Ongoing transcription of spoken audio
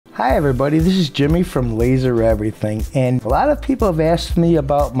Hi everybody, this is Jimmy from Laser Everything, and a lot of people have asked me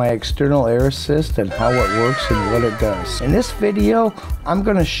about my external air assist and how it works and what it does. In this video, I'm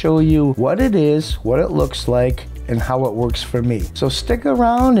going to show you what it is, what it looks like, and how it works for me. So stick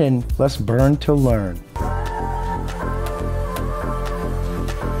around and let's burn to learn.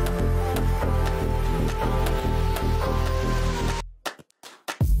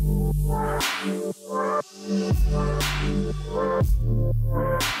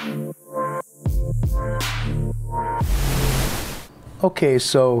 Okay,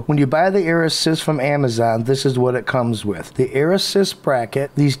 so when you buy the Air Assist from Amazon, this is what it comes with. The Air Assist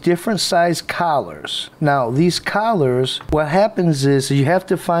bracket, these different size collars. Now, these collars, what happens is you have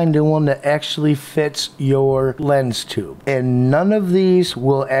to find the one that actually fits your lens tube. And none of these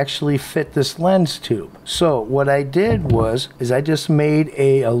will actually fit this lens tube. So what I did was, I just made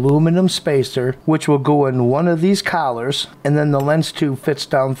a aluminum spacer, which will go in one of these collars, and then the lens tube fits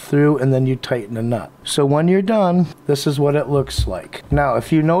down through, and then you tighten the nut. So when you're done, this is what it looks like. Now,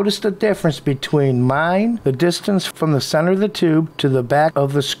 if you notice the difference between mine, the distance from the center of the tube to the back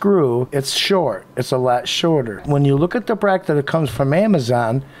of the screw, it's short. It's a lot shorter. When you look at the bracket that comes from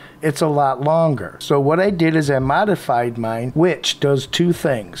Amazon, it's a lot longer. So what I did is I modified mine, which does two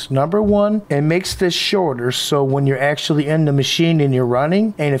things. Number one, it makes this shorter, so when you're actually in the machine and you're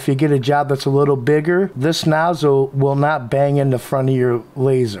running, and if you get a job that's a little bigger, this nozzle will not bang in the front of your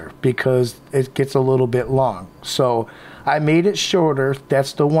laser because it gets a little bit long. So I made it shorter.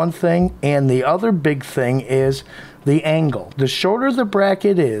 That's the one thing. And the other big thing is the angle. The shorter the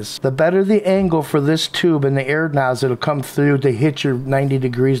bracket is, the better the angle for this tube and the air nozzle to come through to hit your 90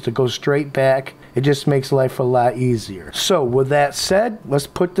 degrees to go straight back. It just makes life a lot easier. So with that said, let's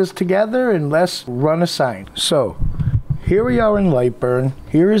put this together and let's run a sign. So here we are in Lightburn.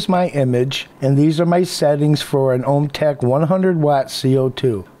 Here is my image, and these are my settings for an OMTech 100 watt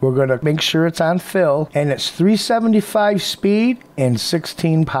CO2. We're going to make sure it's on fill, and it's 375 speed and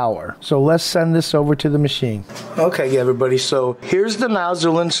 16 power. So let's send this over to the machine. Okay, everybody, so here's the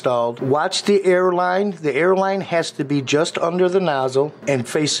nozzle installed. Watch the air line. The air line has to be just under the nozzle and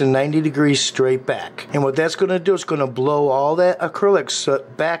facing 90 degrees straight back. And what that's going to do is going to blow all that acrylic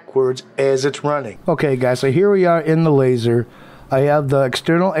soot backwards as it's running. Okay, guys, so here we are in the laser. I have the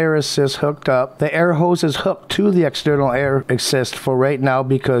external air assist hooked up. The air hose is hooked to the external air assist for right now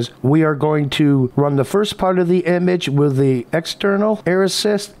because we are going to run the first part of the image with the external air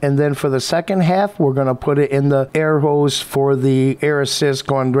assist, and then for the second half we're going to put it in the air hose for the air assist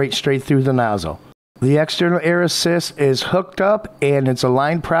going right straight through the nozzle. The external air assist is hooked up and it's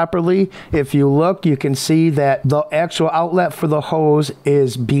aligned properly. If you look, you can see that the actual outlet for the hose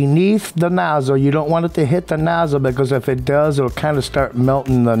is beneath the nozzle. You don't want it to hit the nozzle because if it does, it'll kind of start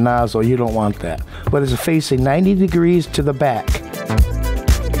melting the nozzle. You don't want that. But it's facing 90 degrees to the back.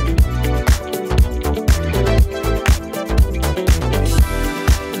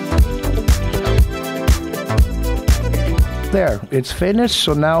 There, it's finished.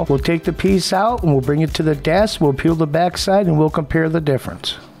 So now we'll take the piece out and we'll bring it to the desk. We'll peel the back side and we'll compare the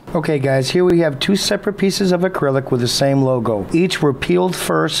difference. Okay guys, here we have two separate pieces of acrylic with the same logo. Each were peeled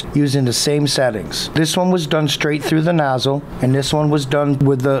first using the same settings. This one was done straight through the nozzle and this one was done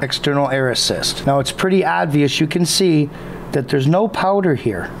with the external air assist. Now it's pretty obvious, you can see that there's no powder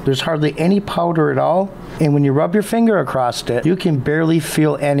here. There's hardly any powder at all. And when you rub your finger across it, you can barely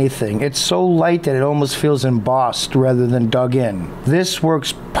feel anything. It's so light that it almost feels embossed rather than dug in. This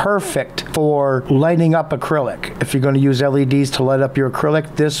works perfect for lighting up acrylic. If you're going to use LEDs to light up your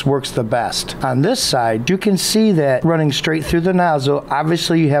acrylic, this works the best. On this side, you can see that running straight through the nozzle,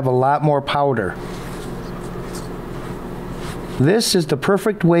 obviously you have a lot more powder. This is the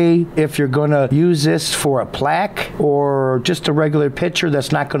perfect way if you're going to use this for a plaque or just a regular picture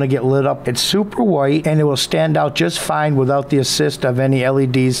that's not going to get lit up. It's super white and it will stand out just fine without the assist of any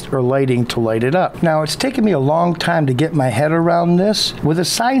LEDs or lighting to light it up. Now, it's taken me a long time to get my head around this. With a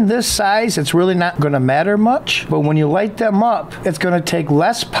sign this size, it's really not going to matter much, but when you light them up, it's going to take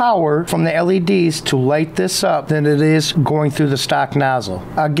less power from the LEDs to light this up than it is going through the stock nozzle.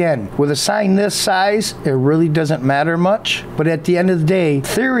 Again, with a sign this size, it really doesn't matter much, but at the end of the day,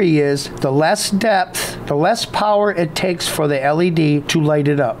 theory is the less depth, the less power it takes for the LED to light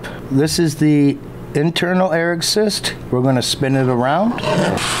it up. This is the internal air assist. We're going to spin it around.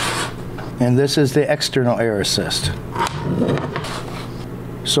 And this is the external air assist.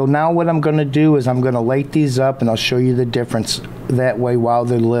 So now what I'm going to do is I'm going to light these up and I'll show you the difference that way while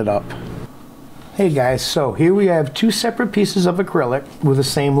they're lit up. Hey guys, so here we have two separate pieces of acrylic with the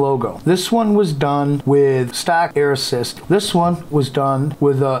same logo. This one was done with stock air assist. This one was done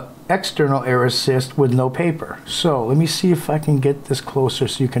with a external air assist with no paper. So let me see if I can get this closer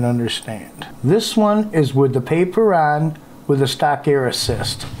so you can understand. This one is with the paper on with a stock air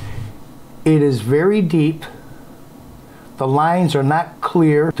assist. It is very deep. The lines are not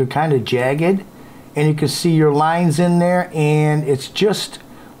clear, they're kind of jagged, and you can see your lines in there, and it's just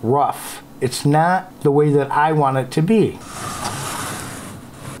rough. It's not the way that I want it to be.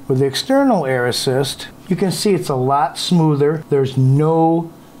 With the external air assist, you can see it's a lot smoother. There's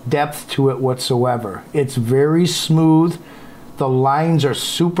no depth to it whatsoever. It's very smooth. The lines are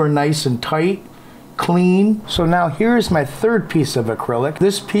super nice and tight, clean. So now here's my third piece of acrylic.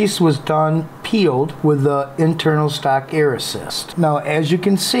 This piece was done peeled with the internal stock air assist. Now as you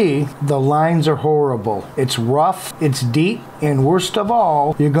can see, the lines are horrible. It's rough, it's deep, and worst of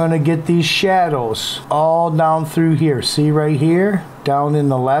all, you're gonna get these shadows all down through here. See right here, down in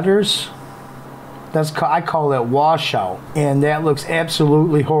the letters? I call it washout, and that looks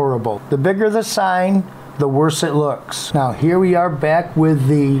absolutely horrible. The bigger the sign, the worse it looks. Now here we are back with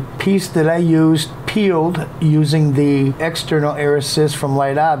the piece that I used peeled using the external air assist from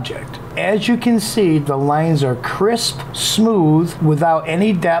LightObject. As you can see, the lines are crisp, smooth, without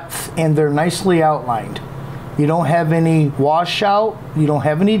any depth, and they're nicely outlined. You don't have any washout, you don't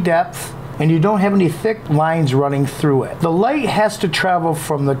have any depth, and you don't have any thick lines running through it. The light has to travel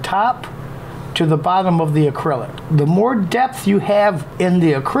from the top to the bottom of the acrylic. The more depth you have in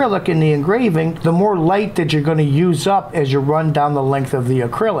the acrylic, in the engraving, the more light that you're going to use up as you run down the length of the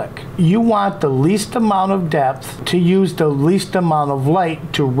acrylic. You want the least amount of depth to use the least amount of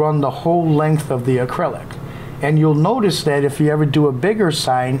light to run the whole length of the acrylic. And you'll notice that if you ever do a bigger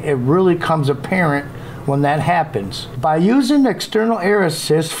sign, it really comes apparent when that happens. By using external air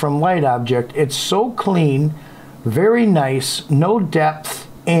assist from LightObject, it's so clean, very nice, no depth,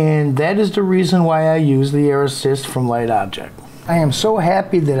 and that is the reason why I use the air assist from LightObject. I am so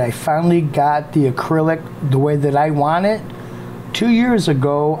happy that I finally got the acrylic the way that I want it. 2 years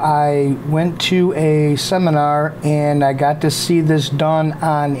ago, I went to a seminar and I got to see this done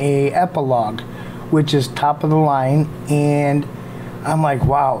on a Epilogue, which is top of the line, and I'm like,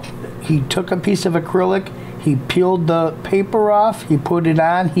 wow. He took a piece of acrylic, he peeled the paper off, he put it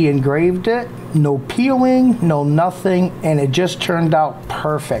on, he engraved it. No peeling, no nothing, and it just turned out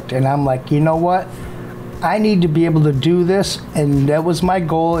perfect. And I'm like, you know what? I need to be able to do this, and that was my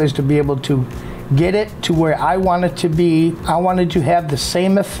goal, is to be able to get it to where I want it to be. I wanted to have the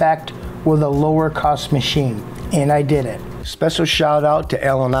same effect with a lower cost machine, and I did it. Special shout out to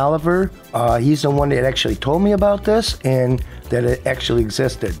Alan Oliver. He's the one that actually told me about this and that it actually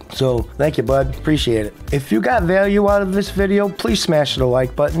existed. So thank you, bud. Appreciate it. If you got value out of this video, please smash the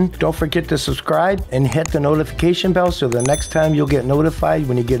like button. Don't forget to subscribe and hit the notification bell so the next time you'll get notified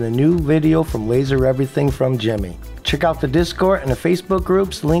when you get a new video from Laser Everything from Jimmy. Check out the Discord and the Facebook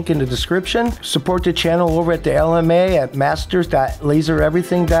groups, link in the description. Support the channel over at the LMA at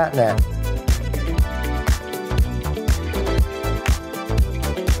masters.lasereverything.net.